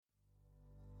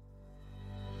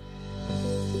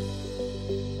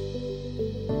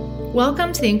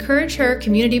Welcome to the Encourage Her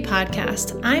Community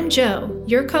Podcast. I'm Jo,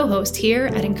 your co-host here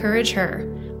at Encourage Her.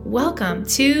 Welcome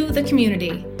to the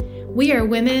community. We are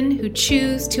women who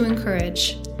choose to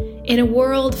encourage. In a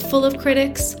world full of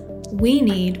critics, we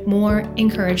need more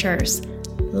encouragers.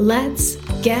 Let's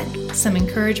get some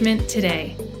encouragement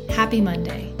today. Happy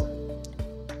Monday.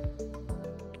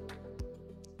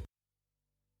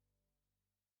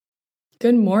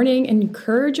 Good morning,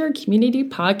 Encourage Her Community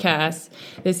Podcast.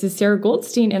 This is Sarah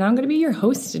Goldstein, and I'm going to be your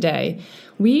host today.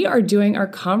 We are doing our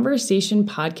conversation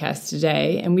podcast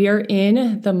today, and we are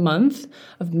in the month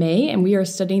of May, and we are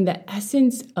studying the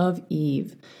essence of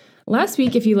Eve. Last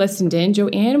week, if you listened in,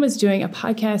 Joanne was doing a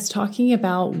podcast talking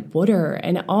about water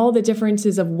and all the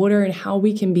differences of water and how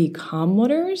we can be calm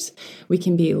waters, we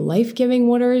can be life-giving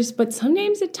waters, but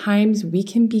sometimes at times we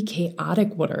can be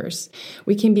chaotic waters.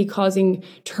 We can be causing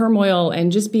turmoil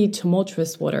and just be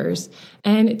tumultuous waters.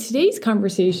 And today's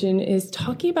conversation is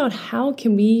talking about how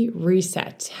can we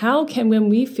reset? How can, when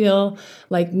we feel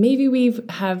like maybe we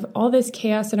have all this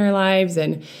chaos in our lives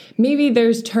and maybe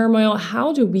there's turmoil,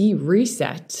 how do we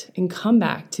reset and come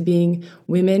back to being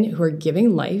women who are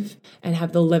giving life and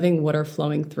have the living water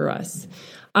flowing through us?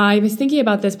 I was thinking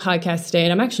about this podcast today,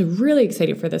 and I'm actually really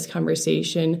excited for this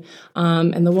conversation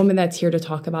and the woman that's here to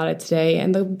talk about it today.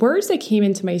 And the words that came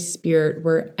into my spirit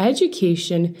were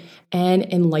education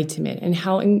and enlightenment, and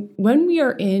how when we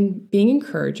are in being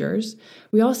encouragers,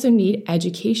 we also need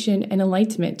education and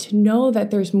enlightenment to know that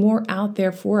there's more out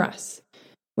there for us.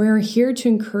 We're here to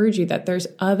encourage you that there's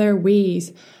other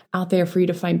ways out there for you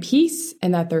to find peace,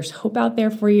 and that there's hope out there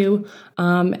for you,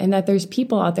 and that there's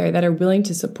people out there that are willing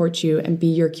to support you and be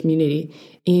your community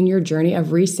in your journey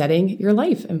of resetting your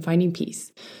life and finding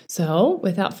peace. So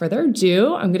without further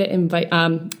ado, I'm going to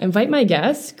invite my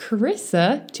guest,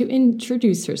 Carissa, to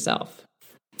introduce herself.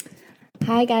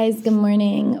 Hi guys, good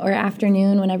morning or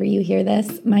afternoon whenever you hear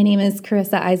this. My name is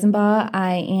Carissa Eisenbaugh.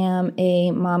 I am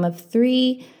a mom of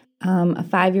three, a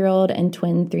 5-year-old and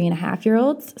twin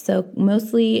 3.5-year-olds. So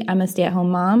mostly I'm a stay-at-home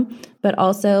mom, but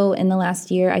also in the last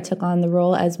year, I took on the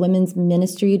role as Women's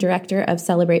Ministry Director of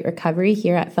Celebrate Recovery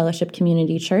here at Fellowship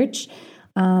Community Church.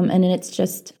 And it's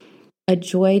just a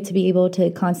joy to be able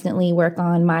to constantly work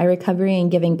on my recovery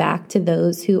and giving back to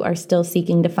those who are still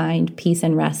seeking to find peace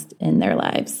and rest in their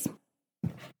lives.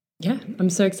 Yeah, I'm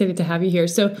so excited to have you here.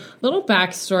 So, little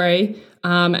backstory.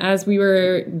 As we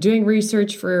were doing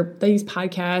research for these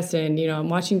podcasts and, I'm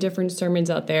watching different sermons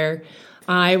out there,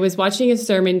 I was watching a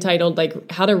sermon titled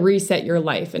How to Reset Your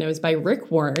Life, and it was by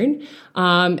Rick Warren.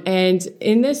 And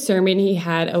in this sermon, he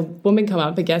had a woman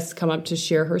a guest come up to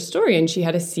share her story, and she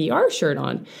had a CR shirt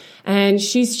on. And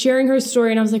she's sharing her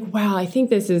story, and I was like, wow, I think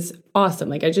this is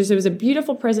awesome. It was a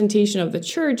beautiful presentation of the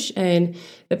church and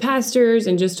the pastors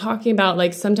and just talking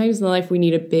about sometimes in life we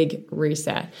need a big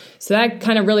reset. So that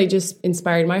kind of really just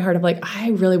inspired my heart of I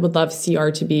really would love CR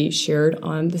to be shared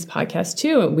on this podcast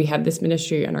too. We have this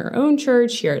ministry in our own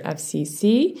church here at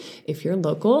FCC, if you're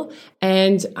local.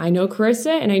 And I know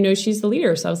Carissa and I know she's the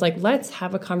leader. So I was like, let's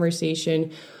have a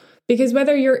conversation, because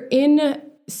whether you're in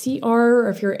CR or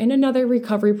if you're in another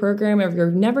recovery program, or if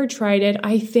you've never tried it,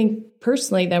 I think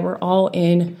personally that we're all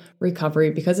in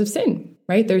recovery because of sin,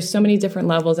 right? There's so many different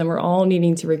levels, and we're all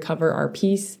needing to recover our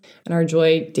peace and our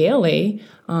joy daily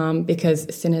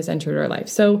because sin has entered our life.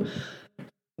 So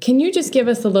can you just give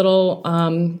us a little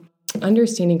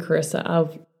understanding, Carissa,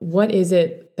 of what is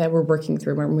it that we're working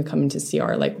through when we come into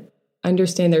CR?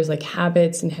 Understand there's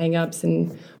habits and hangups,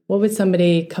 and what would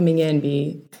somebody coming in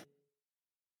be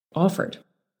offered?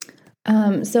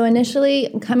 So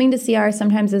initially, coming to CR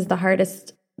sometimes is the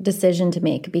hardest decision to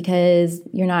make, because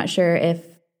you're not sure if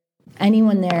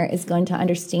anyone there is going to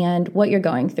understand what you're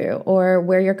going through or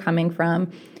where you're coming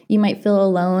from. You might feel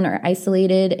alone or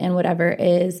isolated in whatever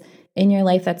is in your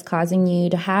life that's causing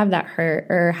you to have that hurt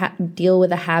or deal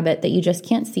with a habit that you just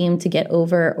can't seem to get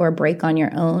over or break on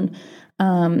your own.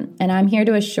 And I'm here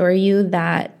to assure you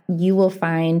that you will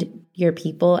find your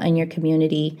people and your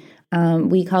community.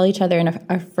 We call each other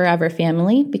a forever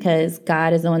family, because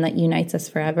God is the one that unites us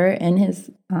forever in his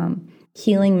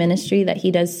healing ministry that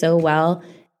he does so well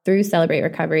through Celebrate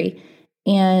Recovery.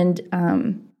 And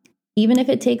even if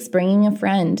it takes bringing a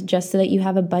friend just so that you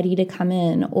have a buddy to come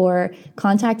in, or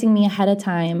contacting me ahead of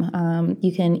time,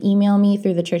 you can email me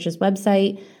through the church's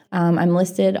website. I'm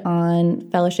listed on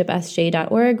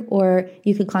fellowshipsj.org, or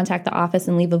you could contact the office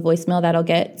and leave a voicemail that'll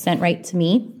get sent right to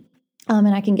me.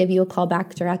 And I can give you a call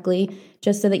back directly,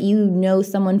 just so that you know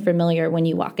someone familiar when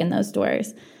you walk in those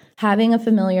doors. Having a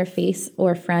familiar face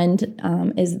or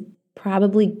friend is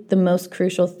probably the most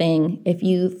crucial thing if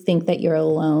you think that you're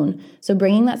alone. So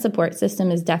bringing that support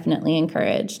system is definitely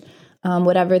encouraged.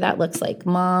 whatever that looks like,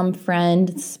 mom,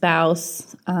 friend,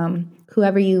 spouse,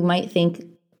 whoever you might think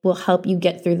will help you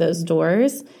get through those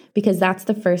doors, because that's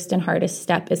the first and hardest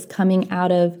step, is coming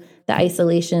out of the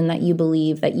isolation that you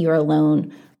believe that you're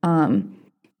alone.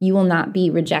 You will not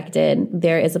be rejected.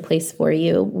 There is a place for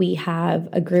you. We have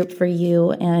a group for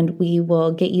you, and we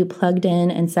will get you plugged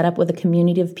in and set up with a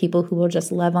community of people who will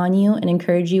just love on you and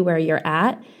encourage you where you're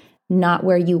at, not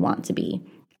where you want to be.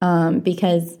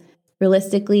 Because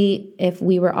realistically, if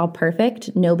we were all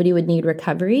perfect, nobody would need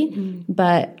recovery.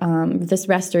 But this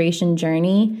restoration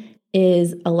journey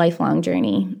is a lifelong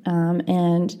journey.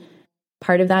 And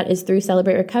part of that is through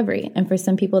Celebrate Recovery. And for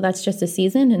some people, that's just a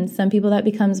season. And some people, that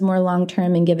becomes more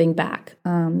long-term and giving back.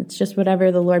 It's just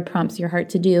whatever the Lord prompts your heart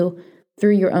to do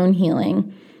through your own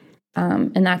healing.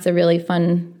 And that's a really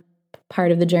fun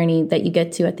part of the journey that you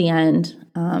get to at the end.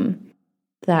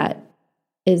 That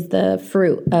is the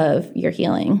fruit of your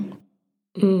healing.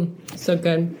 So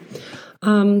good.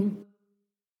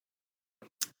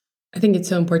 I think it's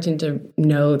so important to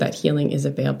know that healing is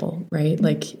available, right?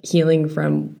 Like healing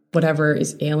from whatever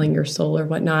is ailing your soul or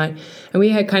whatnot. And we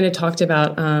had kind of talked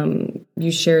about,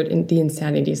 you shared in the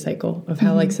insanity cycle of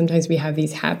how like sometimes we have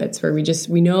these habits where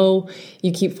we know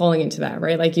you keep falling into that,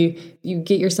 right? Like you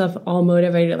get yourself all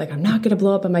motivated, like, I'm not going to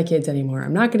blow up on my kids anymore.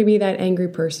 I'm not going to be that angry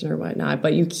person or whatnot,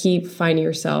 but you keep finding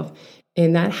yourself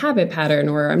in that habit pattern,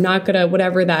 or I'm not going to,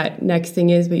 whatever that next thing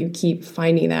is, but you keep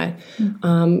finding that.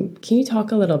 Can you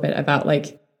talk a little bit about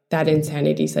like that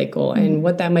insanity cycle and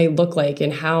what that might look like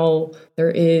and how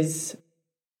there is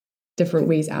different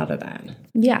ways out of that?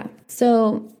 Yeah.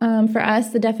 So for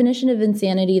us, the definition of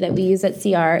insanity that we use at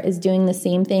CR is doing the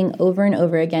same thing over and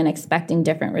over again, expecting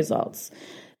different results.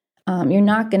 You're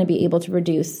not going to be able to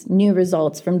produce new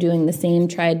results from doing the same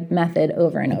tried method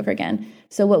over and over again.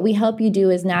 So what we help you do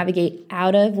is navigate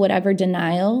out of whatever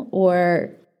denial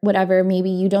or whatever maybe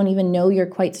you don't even know you're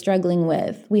quite struggling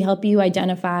with. We help you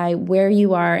identify where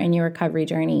you are in your recovery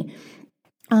journey.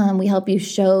 We help you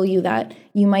show you that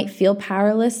you might feel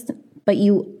powerless, but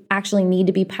you actually need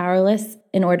to be powerless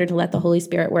in order to let the Holy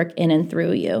Spirit work in and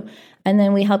through you. And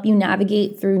then we help you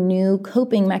navigate through new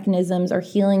coping mechanisms or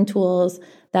healing tools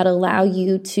that allow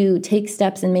you to take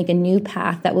steps and make a new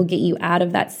path that will get you out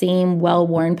of that same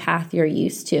well-worn path you're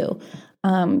used to.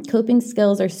 Coping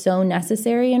skills are so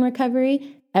necessary in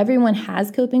recovery. Everyone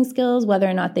has coping skills, whether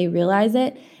or not they realize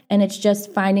it. And it's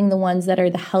just finding the ones that are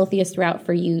the healthiest route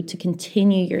for you to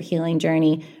continue your healing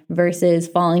journey versus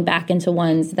falling back into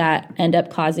ones that end up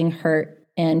causing hurt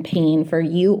and pain for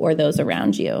you or those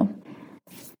around you.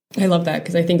 I love that,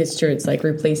 because I think it's true. It's like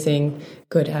replacing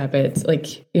good habits,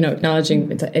 like, acknowledging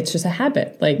it's just a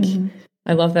habit. Like,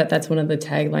 I love that. That's one of the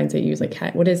taglines I use. Like,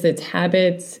 what is it?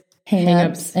 Habits,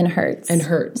 hang-ups, and hurts. And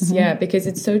hurts. Yeah, because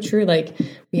it's so true. Like,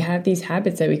 we have these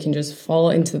habits that we can just fall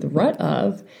into the rut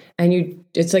of. And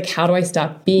it's like, how do I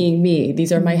stop being me?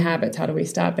 These are my habits. How do we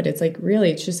stop it? It's like, really,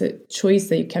 it's just a choice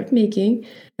that you kept making.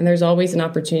 And there's always an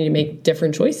opportunity to make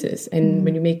different choices. And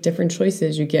when you make different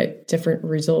choices, you get different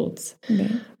results.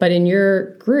 But in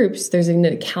your groups, there's an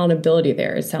accountability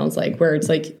there, it sounds like, where it's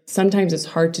like, sometimes it's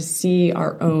hard to see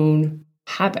our own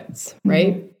habits,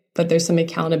 right? But there's some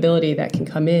accountability that can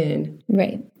come in.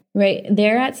 Right.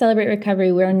 There at Celebrate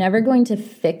Recovery, we're never going to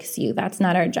fix you. That's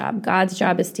not our job. God's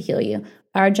job is to heal you.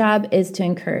 Our job is to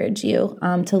encourage you,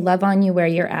 to love on you where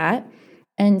you're at.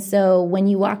 And so when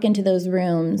you walk into those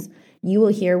rooms, you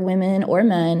will hear women or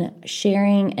men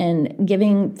sharing and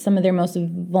giving some of their most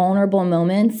vulnerable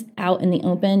moments out in the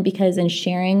open, because in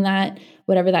sharing that,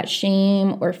 whatever that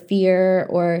shame or fear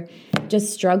or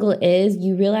just struggle is,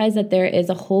 you realize that there is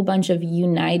a whole bunch of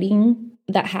uniting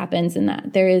that happens in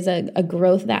that. There is a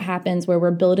growth that happens where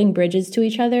we're building bridges to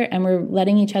each other, and we're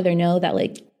letting each other know that,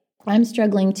 like, I'm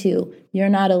struggling too. You're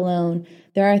not alone.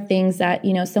 There are things that,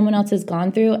 someone else has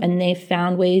gone through, and they've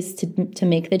found ways to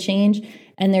make the change.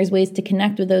 And there's ways to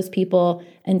connect with those people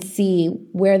and see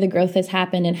where the growth has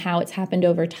happened and how it's happened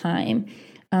over time.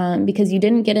 Because you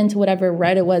didn't get into whatever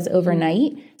rut it was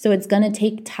overnight. So it's going to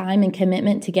take time and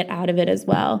commitment to get out of it as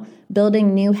well.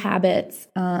 Building new habits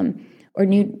or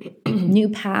new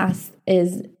paths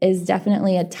is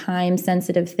definitely a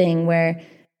time-sensitive thing, where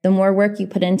the more work you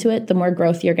put into it, the more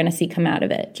growth you're going to see come out of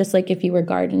it. Just like if you were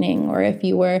gardening or if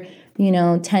you were,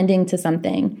 tending to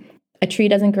something. A tree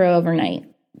doesn't grow overnight.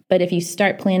 But if you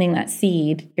start planting that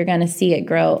seed, you're going to see it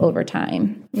grow over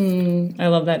time. I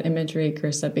love that imagery,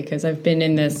 Krista, because I've been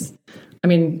in this.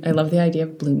 I love the idea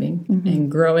of blooming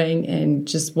and growing and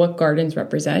just what gardens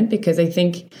represent, because I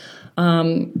think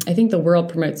the world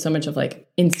promotes so much of like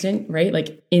instant, right?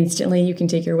 Like instantly you can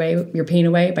take your pain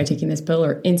away by taking this pill,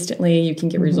 or instantly you can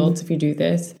get results if you do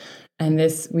this. And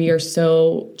we are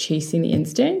so chasing the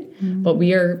instant, but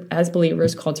we are, as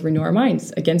believers, called to renew our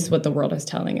minds against what the world is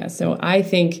telling us. So I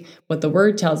think what the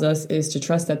word tells us is to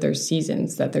trust that there's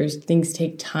seasons, that things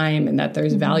take time, and that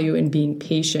there's value in being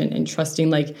patient and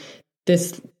trusting like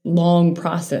this long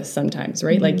process sometimes,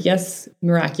 right? Like, yes,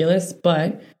 miraculous,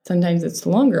 but sometimes it's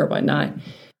longer or whatnot.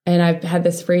 And I've had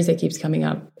this phrase that keeps coming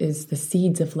up is the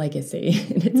seeds of legacy.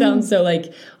 And it sounds so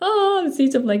like, oh, the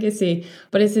seeds of legacy.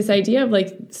 But it's this idea of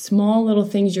like small little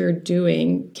things you're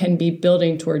doing can be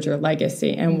building towards your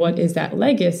legacy. And what is that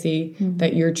legacy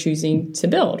that you're choosing to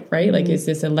build, right? Like, is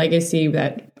this a legacy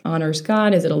that honors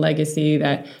God? Is it a legacy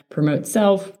that promotes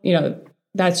self?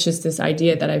 That's just this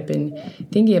idea that I've been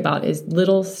thinking about is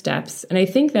little steps. And I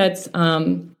think that's,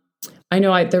 I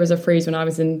know there was a phrase when I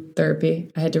was in therapy,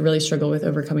 I had to really struggle with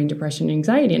overcoming depression and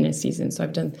anxiety in a season. So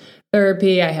I've done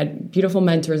therapy. I had beautiful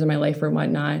mentors in my life or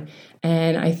whatnot.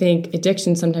 And I think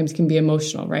addiction sometimes can be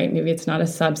emotional, right? Maybe it's not a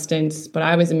substance, but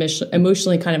I was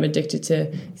emotionally kind of addicted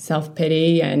to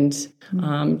self-pity and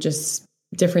just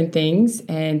different things.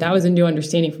 And that was a new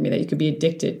understanding for me, that you could be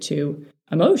addicted to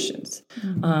emotions.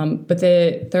 But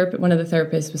one of the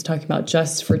therapists was talking about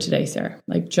just for today, Sarah,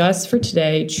 like just for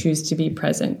today, choose to be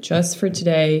present. Just for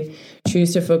today,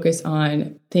 choose to focus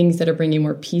on things that are bringing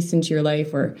more peace into your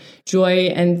life or joy.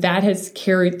 And that has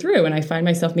carried through. And I find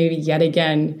myself maybe yet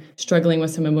again struggling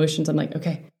with some emotions. I'm like,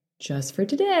 okay, just for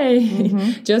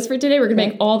today, just for today, we're going to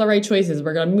make all the right choices.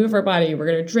 We're going to move our body. We're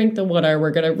going to drink the water.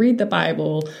 We're going to read the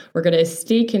Bible. We're going to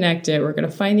stay connected. We're going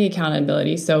to find the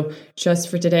accountability. So just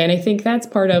for today. And I think that's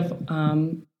part of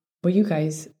what you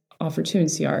guys offer too in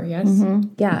CR. Yes.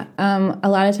 Yeah. A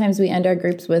lot of times we end our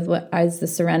groups with what is the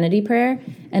serenity prayer.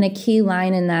 And a key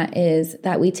line in that is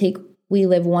that we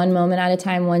live one moment at a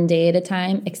time, one day at a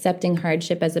time, accepting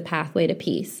hardship as a pathway to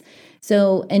peace.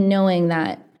 So, and knowing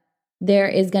that there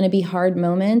is going to be hard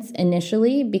moments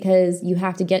initially, because you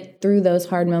have to get through those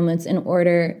hard moments in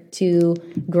order to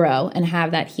grow and have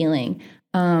that healing.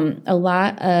 A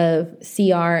lot of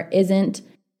CR isn't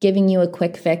giving you a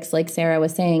quick fix, like Sarah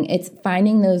was saying. It's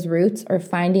finding those roots or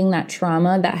finding that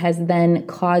trauma that has then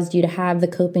caused you to have the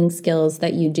coping skills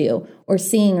that you do, or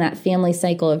seeing that family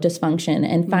cycle of dysfunction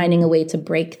and finding a way to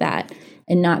break that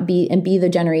and be the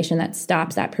generation that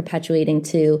stops that perpetuating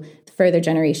to further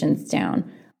generations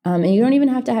down. And you don't even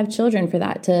have to have children for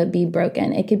that to be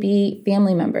broken. It could be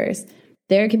family members.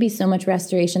 There could be so much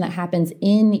restoration that happens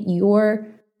in your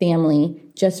family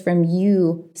just from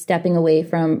you stepping away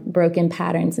from broken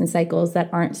patterns and cycles that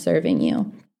aren't serving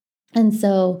you. And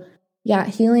so, yeah,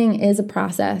 healing is a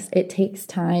process. It takes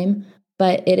time,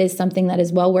 but it is something that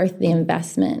is well worth the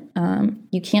investment.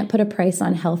 You can't put a price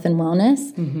on health and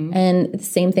wellness. And the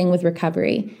same thing with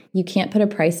recovery. You can't put a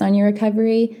price on your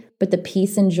recovery, but the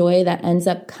peace and joy that ends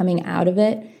up coming out of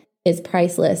it is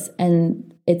priceless,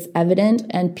 and it's evident,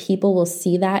 and people will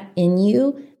see that in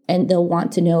you, and they'll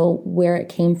want to know where it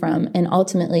came from. And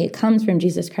ultimately, it comes from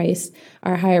Jesus Christ,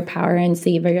 our higher power and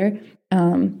Savior.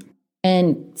 And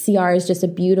CR is just a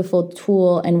beautiful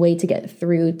tool and way to get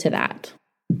through to that.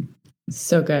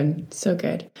 So good. So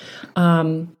good.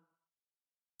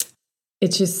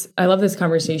 It's just, I love this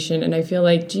conversation. And I feel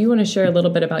like, do you want to share a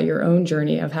little bit about your own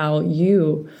journey of how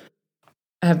you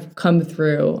have come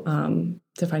through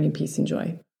to finding peace and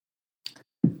joy?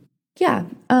 Yeah.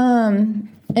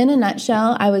 In a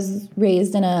nutshell, I was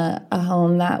raised in a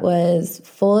home that was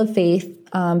full of faith,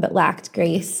 but lacked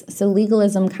grace. So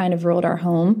legalism kind of ruled our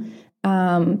home.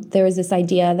 There was this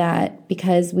idea that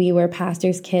because we were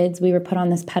pastors' kids, we were put on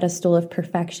this pedestal of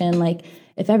perfection. Like,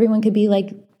 if everyone could be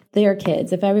like their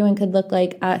kids, if everyone could look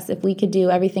like us, if we could do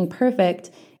everything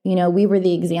perfect, we were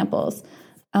the examples.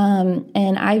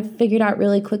 And I figured out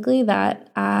really quickly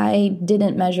that I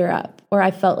didn't measure up, or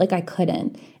I felt like I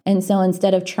couldn't. And so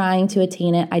instead of trying to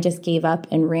attain it, I just gave up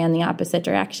and ran the opposite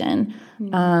direction.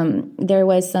 There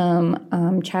was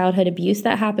some childhood abuse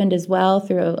that happened as well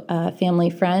through a family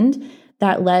friend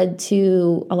that led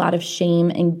to a lot of shame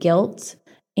and guilt,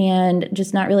 and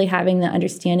just not really having the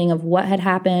understanding of what had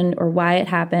happened or why it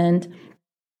happened.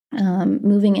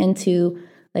 Moving into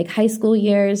like high school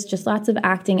years, just lots of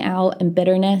acting out and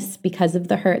bitterness because of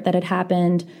the hurt that had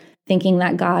happened, thinking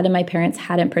that God and my parents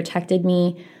hadn't protected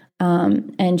me,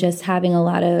 and just having a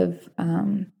lot of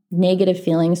negative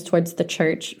feelings towards the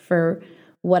church for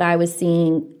what I was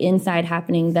seeing inside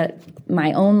happening, that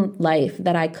my own life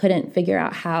that I couldn't figure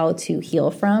out how to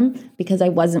heal from because I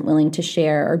wasn't willing to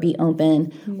share or be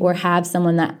open or have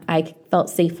someone that I felt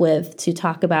safe with to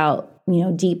talk about,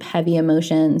 deep, heavy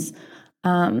emotions.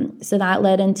 So that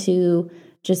led into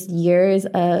just years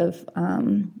of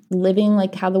living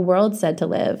like how the world said to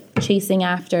live, chasing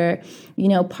after,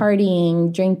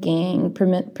 partying, drinking,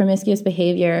 promiscuous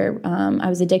behavior. I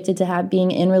was addicted to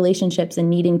being in relationships and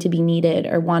needing to be needed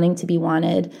or wanting to be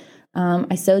wanted.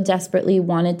 I so desperately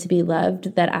wanted to be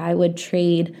loved that I would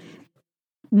trade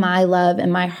my love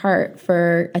and my heart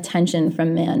for attention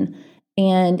from men.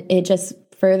 And it just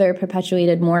further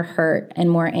perpetuated more hurt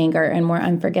and more anger and more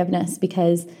unforgiveness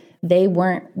because they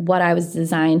weren't what I was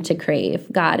designed to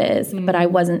crave. God is, but I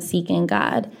wasn't seeking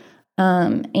God.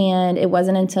 And it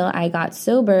wasn't until I got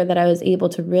sober that I was able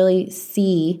to really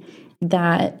see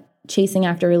that chasing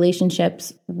after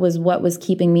relationships was what was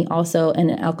keeping me also in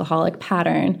an alcoholic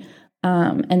pattern,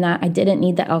 and that I didn't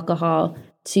need the alcohol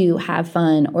to have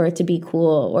fun or to be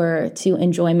cool or to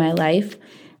enjoy my life.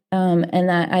 And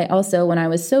that I also, when I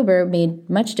was sober, made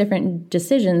much different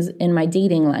decisions in my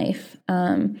dating life.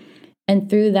 And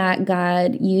through that,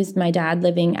 God used my dad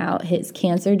living out his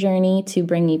cancer journey to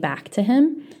bring me back to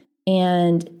him.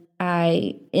 And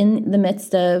in the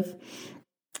midst of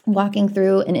walking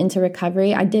through and into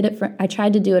recovery, I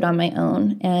tried to do it on my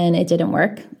own and it didn't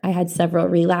work. I had several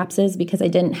relapses because I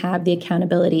didn't have the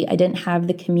accountability. I didn't have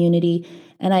the community,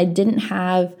 and I didn't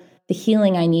have the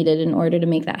healing I needed in order to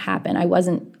make that happen.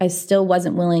 I still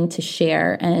wasn't willing to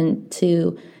share and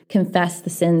to confess the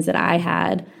sins that I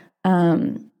had.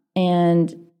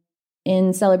 And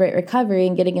in Celebrate Recovery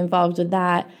and getting involved with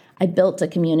that, I built a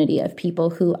community of people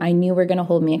who I knew were going to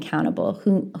hold me accountable,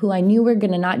 who I knew were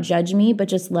going to not judge me, but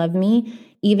just love me,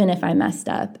 even if I messed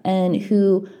up. And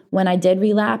who, when I did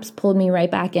relapse, pulled me right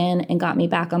back in and got me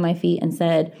back on my feet and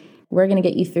said, we're going to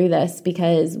get you through this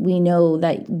because we know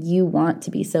that you want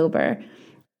to be sober.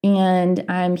 And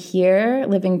I'm here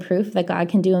living proof that God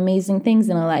can do amazing things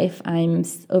in a life. I'm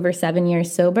over 7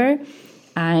 years sober.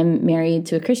 I'm married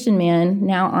to a Christian man,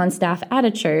 now on staff at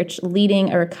a church,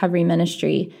 leading a recovery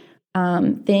ministry.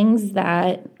 Things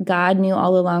that God knew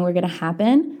all along were going to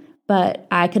happen, but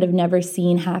I could have never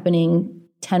seen happening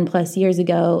 10 plus years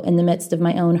ago in the midst of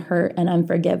my own hurt and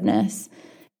unforgiveness.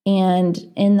 And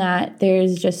in that,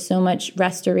 there's just so much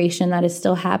restoration that is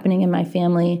still happening in my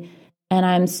family. And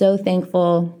I'm so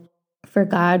thankful for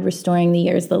God restoring the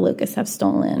years the locusts have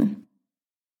stolen.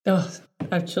 Oh,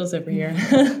 I have chills over here.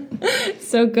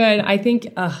 So good. I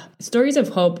think stories of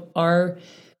hope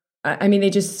they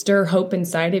just stir hope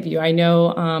inside of you. I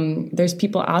know there's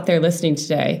people out there listening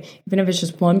today, even if it's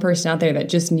just one person out there that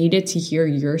just needed to hear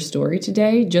your story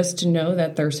today, just to know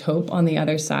that there's hope on the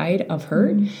other side of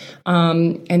hurt.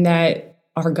 And that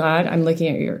our God, I'm looking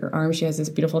at your arm, she has this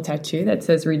beautiful tattoo that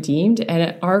says redeemed,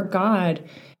 and our God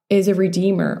is a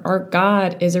redeemer. Our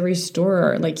God is a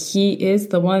restorer. Like, he is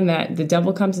the one that the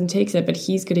devil comes and takes it, but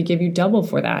he's going to give you double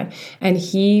for that. And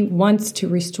he wants to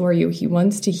restore you. He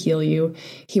wants to heal you.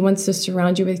 He wants to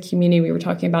surround you with community. We were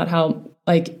talking about how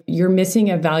you're missing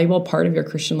a valuable part of your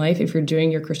Christian life if you're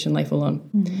doing your Christian life alone.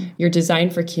 Mm-hmm. You're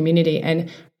designed for community.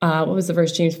 And what was the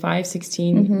verse? James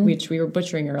 5:16, which we were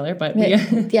butchering earlier, but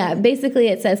yeah, basically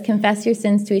it says, confess your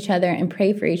sins to each other and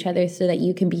pray for each other so that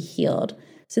you can be healed.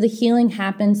 So the healing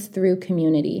happens through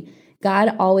community.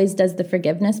 God always does the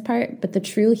forgiveness part, but the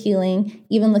true healing,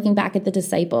 even looking back at the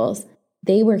disciples,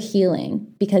 they were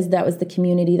healing because that was the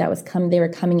community that they were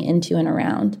coming into and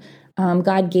around.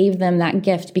 God gave them that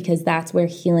gift because that's where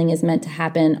healing is meant to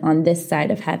happen on this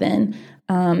side of heaven.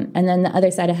 And then the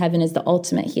other side of heaven is the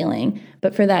ultimate healing.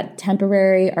 But for that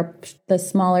temporary or the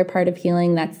smaller part of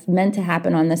healing that's meant to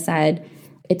happen on this side,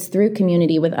 it's through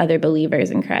community with other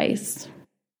believers in Christ.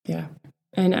 Yeah.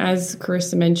 And as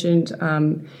Carissa mentioned,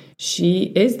 she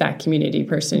is that community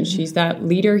person. Mm-hmm. She's that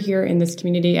leader here in this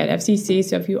community at FCC.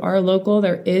 So if you are local,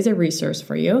 there is a resource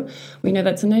for you. We know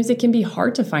that sometimes it can be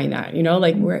hard to find that,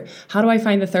 how do I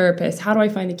find the therapist? How do I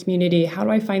find the community? How do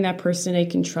I find that person I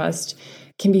can trust?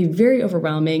 Can be very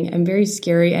overwhelming and very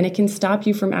scary, and it can stop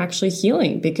you from actually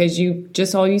healing because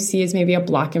all you see is maybe a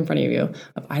block in front of you.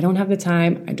 I don't have the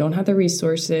time. I don't have the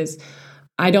resources.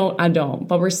 I don't.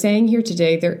 But we're saying here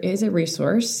today, there is a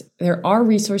resource. There are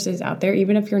resources out there.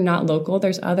 Even if you're not local,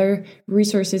 there's other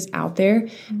resources out there.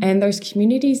 Mm-hmm. And there's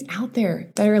communities out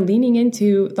there that are leaning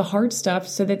into the hard stuff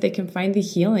so that they can find the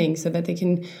healing, so that they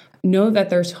can know that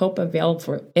there's hope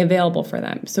available for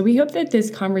them. So we hope that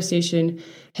this conversation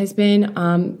has been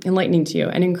enlightening to you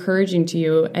and encouraging to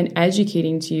you and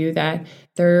educating to you that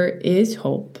there is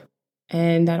hope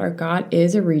and that our God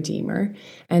is a redeemer,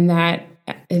 and that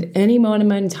at any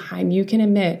moment in time, you can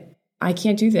admit, I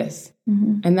can't do this.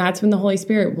 And that's when the Holy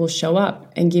Spirit will show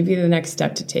up and give you the next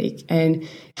step to take and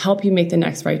help you make the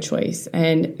next right choice.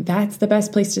 And that's the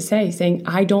best place to saying,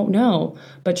 I don't know,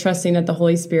 but trusting that the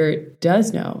Holy Spirit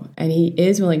does know, and he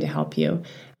is willing to help you.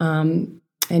 And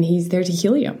he's there to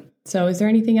heal you. So is there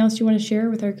anything else you want to share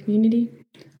with our community?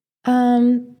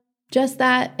 Just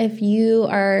that if you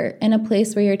are in a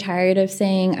place where you're tired of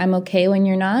saying, I'm okay when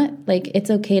you're not, like, it's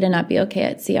okay to not be okay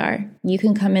at CR. You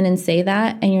can come in and say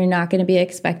that, and you're not going to be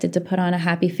expected to put on a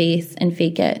happy face and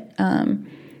fake it.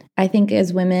 I think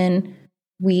as women,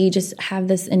 we just have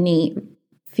this innate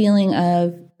feeling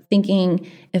of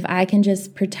thinking, if I can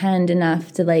just pretend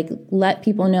enough to like let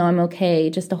people know I'm okay,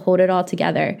 just to hold it all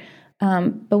together.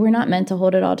 But we're not meant to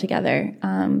hold it all together.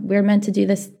 We're meant to do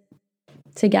this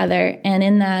together. And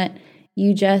in that,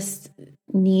 you just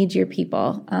need your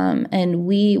people. And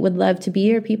we would love to be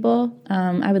your people.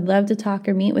 I would love to talk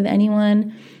or meet with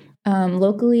anyone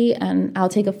locally, and I'll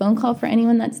take a phone call for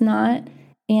anyone that's not.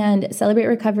 And Celebrate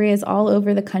Recovery is all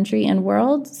over the country and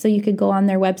world. So you could go on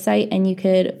their website and you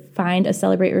could find a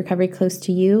Celebrate Recovery close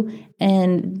to you,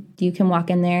 and you can walk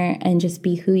in there and just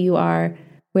be who you are,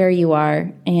 where you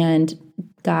are, and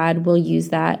God will use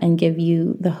that and give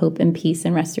you the hope and peace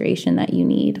and restoration that you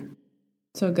need.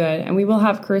 So good. And we will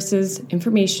have Carissa's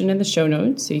information in the show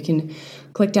notes, so you can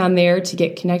click down there to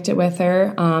get connected with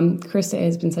her. Carissa, it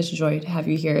has been such a joy to have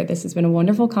you here. This has been a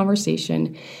wonderful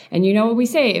conversation. And you know what we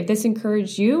say, if this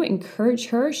encouraged you, encourage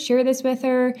her, share this with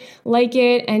her, like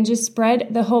it, and just spread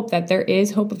the hope that there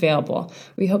is hope available.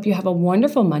 We hope you have a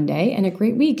wonderful Monday and a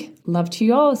great week. Love to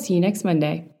you all. See you next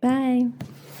Monday. Bye.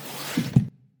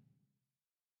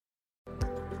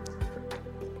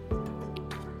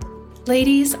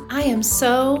 Ladies, I am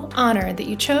so honored that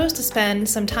you chose to spend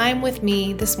some time with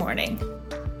me this morning.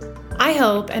 I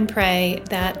hope and pray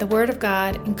that the Word of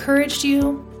God encouraged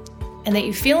you and that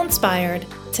you feel inspired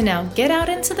to now get out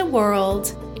into the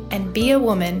world and be a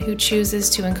woman who chooses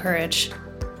to encourage.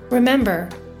 Remember,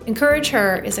 Encourage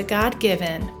Her is a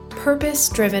God-given,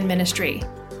 purpose-driven ministry.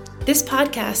 This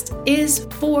podcast is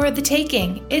for the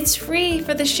taking. It's free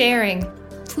for the sharing.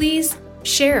 Please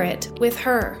share it with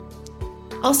her.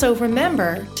 Also,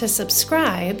 remember to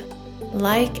subscribe,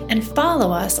 like, and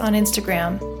follow us on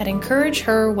Instagram at Encourage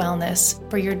Her Wellness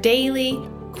for your daily,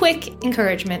 quick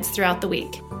encouragements throughout the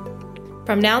week.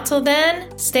 From now till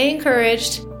then, stay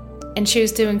encouraged and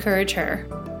choose to encourage her.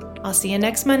 I'll see you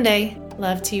next Monday.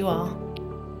 Love to you all.